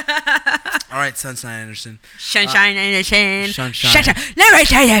 All right, Sunshine Anderson. Sunshine Anderson. Sunshine. Let me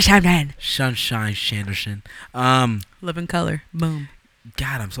tell you something. Sunshine Sanderson. Living Color. Boom.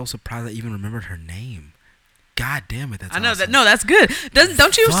 God, I'm so surprised I even remembered her name. God damn it, that's I know awesome. that. No, that's good.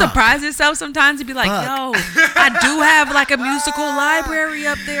 Don't you surprise yourself sometimes and be like, yo, I do have like a musical library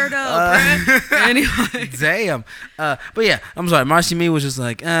up there though, bruh. Anyway. Damn. But yeah, I'm sorry. Marcy Me was just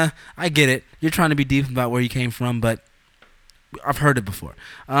like, I get it. You're trying to be deep about where you came from, but I've heard it before.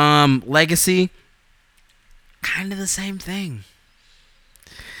 Legacy, kind of the same thing.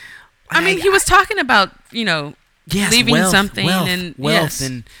 I mean, he was talking about, leaving wealth, something wealth, and wealth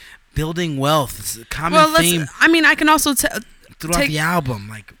and building wealth. It's a common theme. I mean, I can also throughout the album,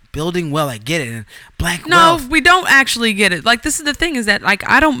 like building wealth. I get it. And black no, wealth. we don't actually get it. Like, this is the thing is that, like,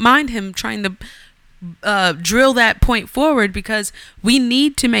 I don't mind him trying to drill that point forward because we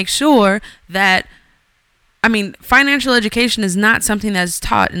need to make sure that, I mean, financial education is not something that's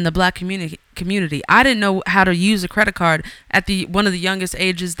taught in the Black community. I didn't know how to use a credit card at one of the youngest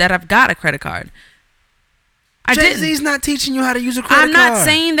ages that I've got a credit card. Jay-Z's not teaching you how to use a credit card. I'm not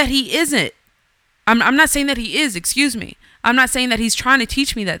saying that he isn't. I'm not saying that he is. Excuse me. I'm not saying that he's trying to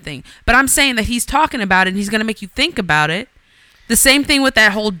teach me that thing. But I'm saying that he's talking about it and he's going to make you think about it. The same thing with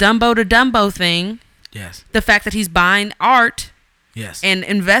that whole Dumbo to Dumbo thing. Yes. The fact that he's buying art. Yes. And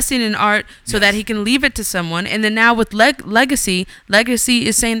investing in art so that he can leave it to someone. And then now with legacy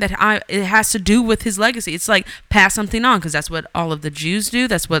is saying that it has to do with his legacy. It's like pass something on because that's what all of the Jews do.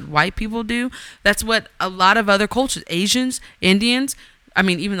 That's what white people do. That's what a lot of other cultures, Asians, Indians. I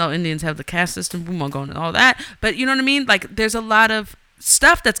mean, even though Indians have the caste system, we won't go into all that. But you know what I mean? Like, there's a lot of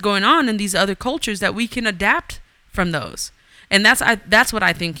stuff that's going on in these other cultures that we can adapt from those. And that's what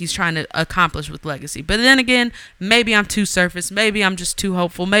I think he's trying to accomplish with legacy. But then again, maybe I'm too surface. Maybe I'm just too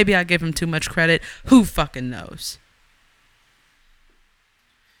hopeful. Maybe I give him too much credit. Who fucking knows?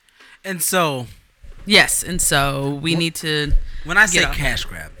 And so. Yes, and so we need to. When I say cash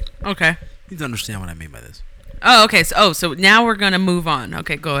grab. Okay. You need to understand what I mean by this. Oh, okay. So now we're going to move on.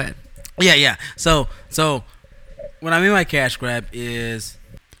 Okay, go ahead. Yeah. So what I mean by cash grab is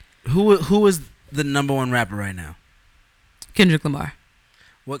who is the number one rapper right now? Kendrick Lamar.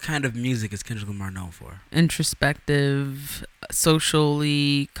 What kind of music is Kendrick Lamar known for? Introspective,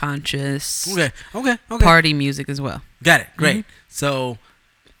 socially conscious. Okay. Party music as well. Got it. Great. Mm-hmm. So,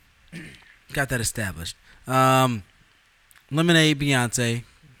 got that established. Lemonade Beyonce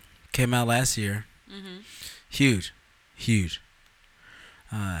came out last year. Mm-hmm. Huge.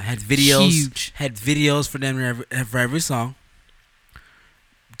 Had videos. Huge. Had videos for them for every song.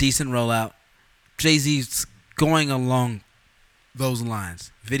 Decent rollout. Jay-Z's going along those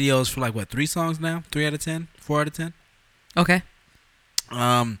lines. Videos for like what, 3 songs now? 3 out of 10? 4 out of 10? Okay.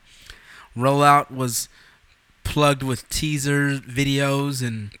 Rollout was plugged with teaser videos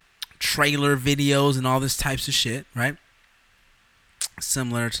and trailer videos and all this types of shit, right?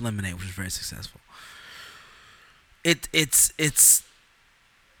 Similar to Lemonade, which was very successful. It's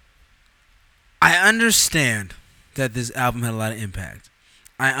I understand that this album had a lot of impact.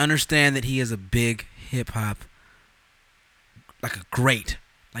 I understand that he is a big hip hop, like a great,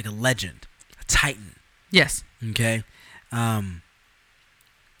 like a legend. titan. Yes. Okay.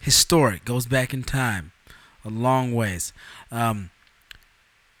 Historic, goes back in time a long ways.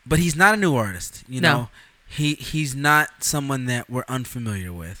 But he's not a new artist. You know, he's not someone that we're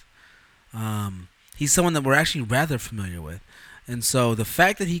unfamiliar with. He's someone that we're actually rather familiar with. And so the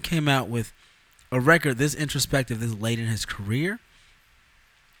fact that he came out with a record this introspective, this late in his career,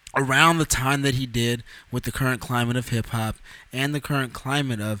 around the time that he did with the current climate of hip-hop and the current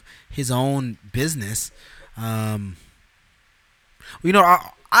climate of his own business, you know,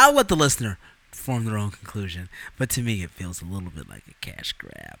 I'll let the listener form their own conclusion, but to me it feels a little bit like a cash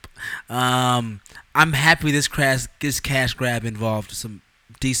grab. I'm happy this cash grab involved some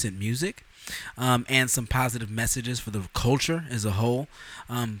decent music and some positive messages for the culture as a whole,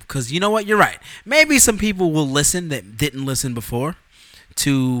 because you know what, you're right, maybe some people will listen that didn't listen before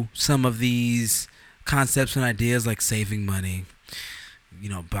to some of these concepts and ideas like saving money, you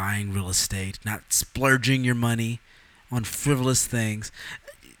know, buying real estate, not splurging your money on frivolous things.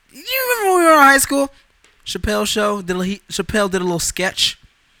 You remember when we were in high school? Chappelle did a little sketch.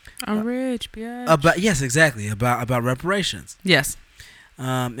 I'm rich, bitch. About reparations. Yes.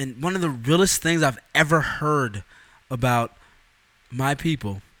 And one of the realest things I've ever heard about my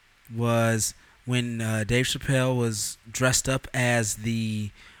people was when Dave Chappelle was dressed up as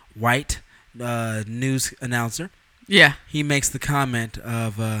the white news announcer. Yeah. He makes the comment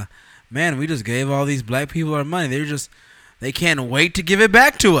of, man, we just gave all these black people our money. They can't wait to give it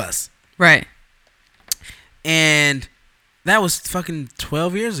back to us. Right. And that was fucking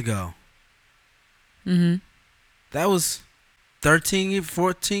 12 years ago. Mm-hmm. That was 13,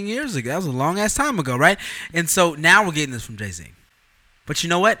 14 years ago. That was a long-ass time ago, right? And so now we're getting this from Jay-Z. But you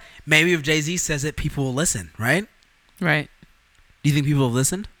know what? Maybe if Jay-Z says it, people will listen, right? Right. Do you think people have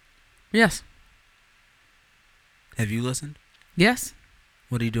listened? Yes. Have you listened? Yes.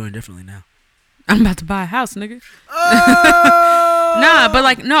 What are you doing differently now? I'm about to buy a house, nigga. Oh!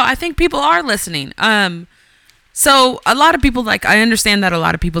 I think people are listening. So a lot of people, like, I understand that a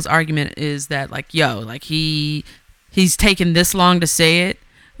lot of people's argument is that, like, yo, like, he's taken this long to say it.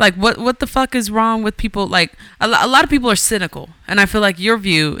 Like, what the fuck is wrong with people? Like, a lot of people are cynical, and I feel like your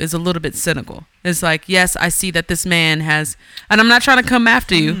view is a little bit cynical. It's like, yes, I see that this man has, and I'm not trying to come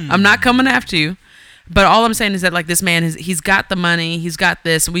after you. I'm not coming after you. But all I'm saying is that, like, this man he's got the money, he's got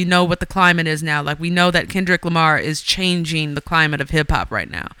this. We know what the climate is now. Like, we know that Kendrick Lamar is changing the climate of hip hop right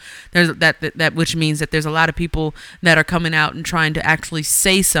now. There's that which means that there's a lot of people that are coming out and trying to actually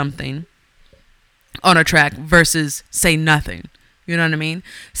say something on a track versus say nothing. You know what I mean?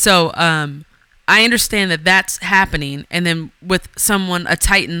 So I understand that that's happening, and then with someone, a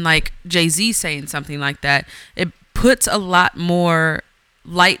titan like Jay-Z saying something like that, it puts a lot more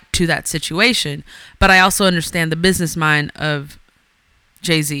light to that situation. But I also understand the business mind of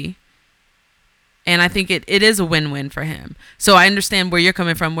Jay-Z, and I think it is a win-win for him. So I understand where you're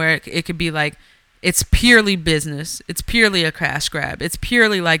coming from, where it could be like, it's purely business, it's purely a cash grab, it's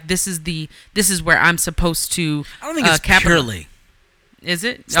purely like, this is where I'm supposed to I don't think it's purely. Is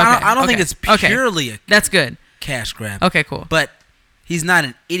it? Okay. I don't think it's purely that's good cash grab. Okay, cool. But he's not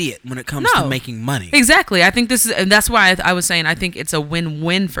an idiot when it comes to making money. Exactly. I think this is, and that's why I was saying I think it's a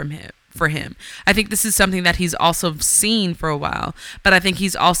win-win for him. I think this is something that he's also seen for a while, but I think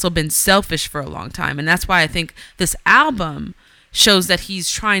he's also been selfish for a long time, and that's why I think this album shows that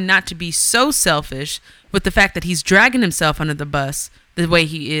he's trying not to be so selfish with the fact that he's dragging himself under the bus the way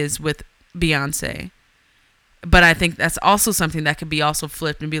he is with Beyonce. But I think that's also something that could be also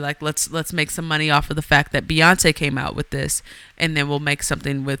flipped and be like, let's make some money off of the fact that Beyonce came out with this, and then we'll make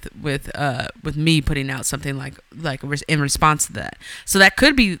something with me putting out something like in response to that. So that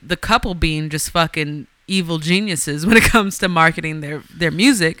could be the couple being just fucking evil geniuses when it comes to marketing their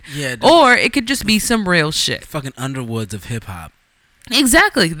music. Yeah. Or it could just be some real shit. Fucking Underwoods of hip hop.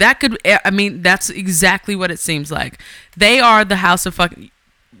 Exactly. That's exactly what it seems like. They are the house of fucking.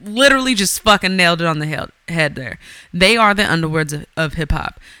 Literally just fucking nailed it on the head there. They are the Underwoods of hip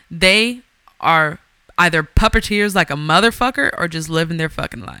hop. They are either puppeteers like a motherfucker or just living their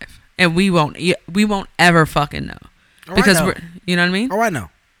fucking life. And we won't ever fucking know. Because we're, you know what I mean? Oh, I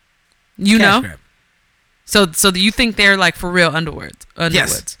know. You Cash know? Grab. So do you think they're like for real Underwoods?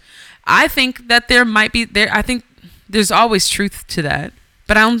 Yes. I think that there might be there. I think there's always truth to that,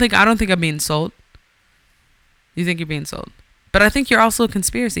 but I don't think I'm being sold. You think you're being sold? But I think you're also a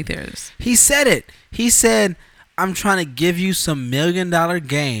conspiracy theorist. He said it. He said, I'm trying to give you some $1 million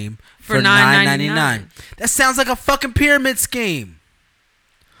game for $9.99. That sounds like a fucking pyramid scheme.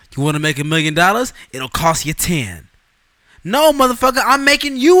 You want to make $1 million? It'll cost you 10. No, motherfucker, I'm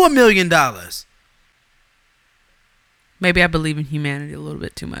making you $1 million. Maybe I believe in humanity a little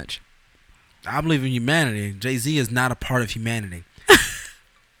bit too much. I believe in humanity. Jay-Z is not a part of humanity.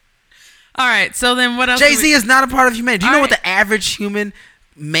 All right, so then what else? Jay-Z is not a part of humanity. Do you know what the average human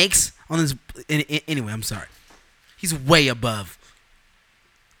makes on this? Anyway, I'm sorry. He's way above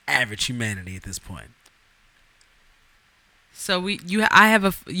average humanity at this point. So you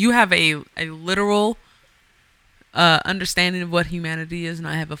have a literal understanding of what humanity is, and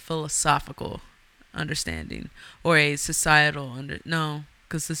I have a philosophical understanding, or a societal no,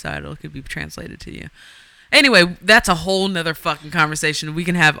 because societal could be translated to you. Anyway, that's a whole nother fucking conversation we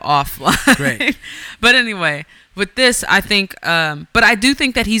can have offline. Great. But anyway, with this, I think, but I do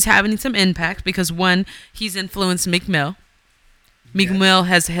think that he's having some impact because, one, he's influenced Meek Mill. Meek Mill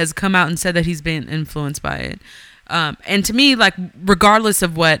has come out and said that he's been influenced by it. And to me, like, regardless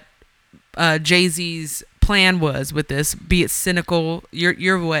of what Jay-Z's plan was with this, be it cynical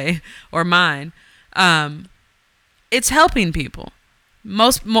your way or mine, it's helping people.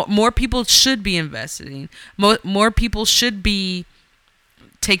 More people should be investing. More people should be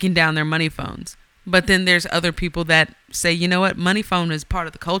taking down their money phones. But then there's other people that say, you know what, money phone is part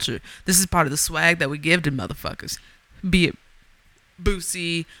of the culture. This is part of the swag that we give to motherfuckers. Be it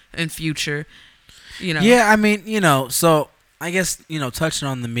Boosie and Future, you know. Yeah, I mean, you know, so I guess, you know, touching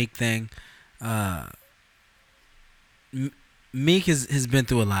on the Meek thing, Meek has been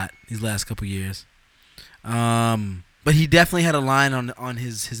through a lot these last couple years. But he definitely had a line on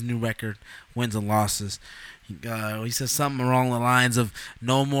his new record, Wins and Losses. He said something along the lines of,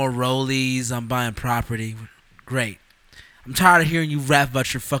 no more rollies, I'm buying property. Great. I'm tired of hearing you rap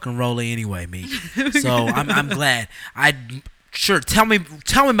about your fucking rollie anyway, Meek. So I'm glad. Sure, tell me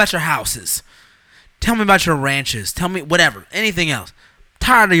about your houses. Tell me about your ranches. Tell me whatever. Anything else.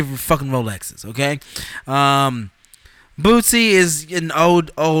 Tired of your fucking Rolexes, okay? Bootsy is an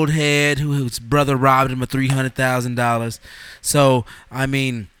old head whose brother robbed him of $300,000. So, I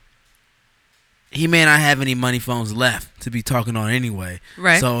mean, he may not have any money phones left to be talking on anyway.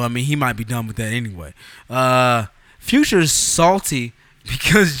 Right. So, I mean, he might be done with that anyway. Future's salty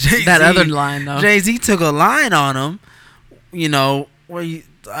because Jay-Z... That other line, though. Jay-Z took a line on him, you know, where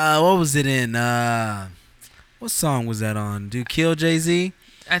what was it in? What song was that on? Do Kill Jay-Z?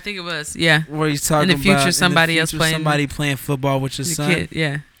 I think it was, yeah. Where he's talking in the future, about somebody playing football with your son. Kid,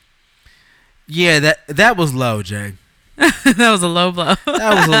 yeah. Yeah, that was low, Jay. That was a low blow.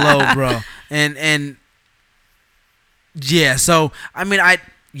 That was a low, bro. And yeah, so I mean,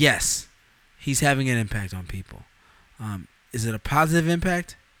 yes, he's having an impact on people. Is it a positive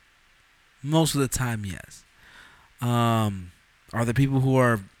impact? Most of the time, yes. Are there people who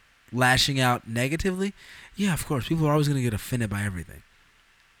are lashing out negatively? Yeah, of course. People are always going to get offended by everything.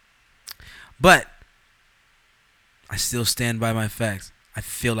 But I still stand by my facts. I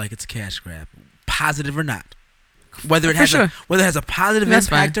feel like it's a cash grab, positive or not. Whether it has a positive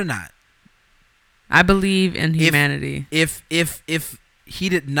impact or not. I believe in humanity. If he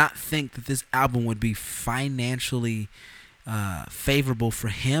did not think that this album would be financially favorable for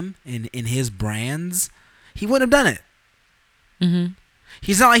him in his brands, he wouldn't have done it. Mm-hmm.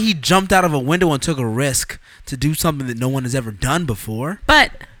 He's not like he jumped out of a window and took a risk to do something that no one has ever done before.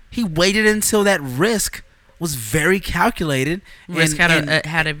 But he waited until that risk was very calculated. Risk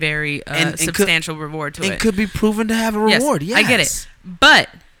had a very substantial reward to it. And could be proven to have a reward. Yes, I get it. But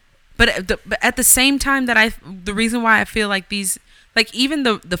at the same time that the reason why I feel like these, like even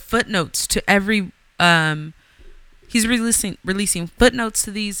the footnotes to every, he's releasing footnotes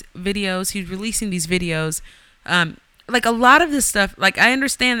to these videos. He's releasing these videos. Like a lot of this stuff, like I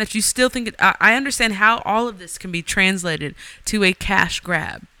understand that you still think I understand how all of this can be translated to a cash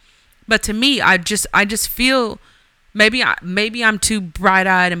grab. But to me, I just feel maybe I'm too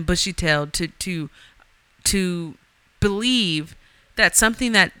bright-eyed and bushy-tailed to believe that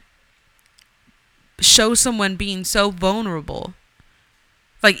something that shows someone being so vulnerable,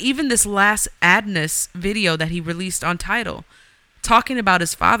 like even this last Adness video that he released on Tidal, talking about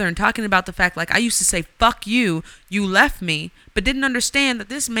his father and talking about the fact, like, I used to say, fuck you, you left me, but didn't understand that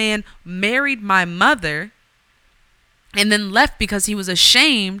this man married my mother and then left because he was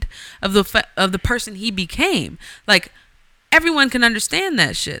ashamed of the person he became. Like, everyone can understand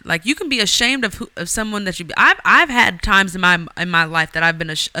that shit. Like, you can be ashamed of someone that you be. I've had times in my life that I've been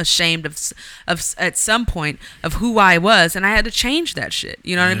ashamed of at some point of who I was, and I had to change that shit.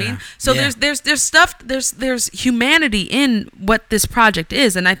 You know what I mean? So there's stuff, there's humanity in what this project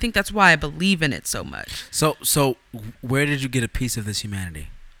is, and I think that's why I believe in it so much. So where did you get a piece of this humanity?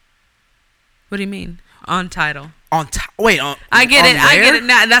 What do you mean? On Tidal. I get it. I get it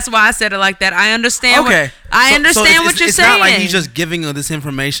now. That's why I said it like that. I understand. Okay. I understand what you're saying. It's not like he's just giving this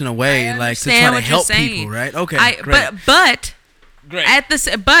information away, like to try to help people, right? Okay. Great. But Great.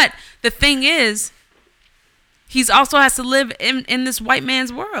 But the thing is, he's also has to live in this white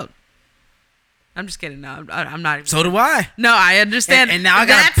man's world. I'm just kidding. No, I'm not even. So do I. No, I understand. And now I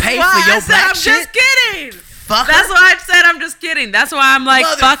gotta pay for your black shit. I'm just kidding. Fucker. That's why I said I'm just kidding. That's why I'm like,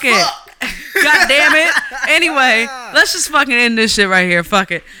 fuck it. God damn it. Anyway, let's just fucking end this shit right here.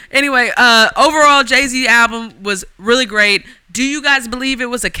 Fuck it. Anyway, overall, Jay-Z album was really great. Do you guys believe it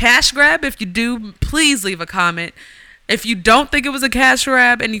was a cash grab? If you do, please leave a comment. If you don't think it was a cash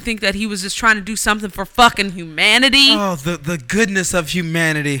grab and you think that he was just trying to do something for fucking humanity. Oh, the goodness of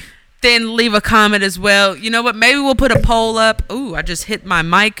humanity. Then leave a comment as well. You know what? Maybe we'll put a poll up. Ooh, I just hit my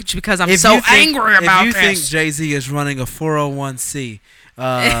mic because I'm angry about this. If you think Jay-Z is running a 401c,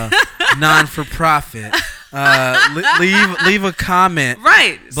 non-for-profit, leave a comment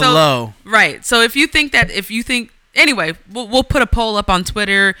below. So if you think anyway, we'll put a poll up on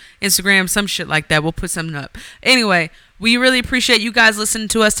Twitter, Instagram, some shit like that. We'll put something up. Anyway, we really appreciate you guys listening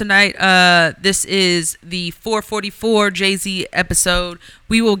to us tonight. This is the 444 Jay-Z episode.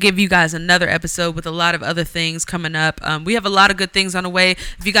 We will give you guys another episode with a lot of other things coming up. We have a lot of good things on the way.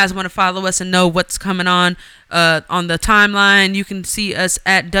 If you guys want to follow us and know what's coming on the timeline, you can see us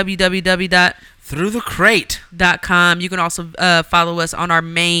at www.throughthecrate.com. You can also follow us on our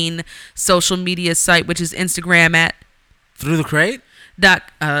main social media site, which is Instagram at Through the Crate.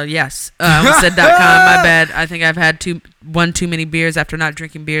 Yes. I almost said .com. My bad. I think I've had one too many beers after not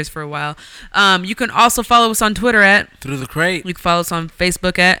drinking beers for a while. You can also follow us on Twitter at Through the Crate. You can follow us on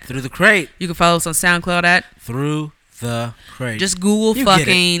Facebook at Through the Crate. You can follow us on SoundCloud at Through the Crate. Just Google You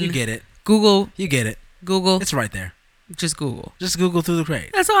get it. Google. You get it. Google. It's right there. Just Google. Just Google Through the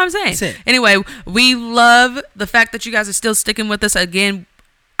Crate. That's all I'm saying. That's it. Anyway, we love the fact that you guys are still sticking with us. Again,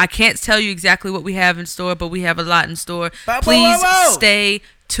 I can't tell you exactly what we have in store, but we have a lot in store. Please stay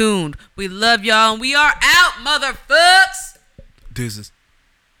tuned. We love y'all, and we are out, motherfucks. Deuces.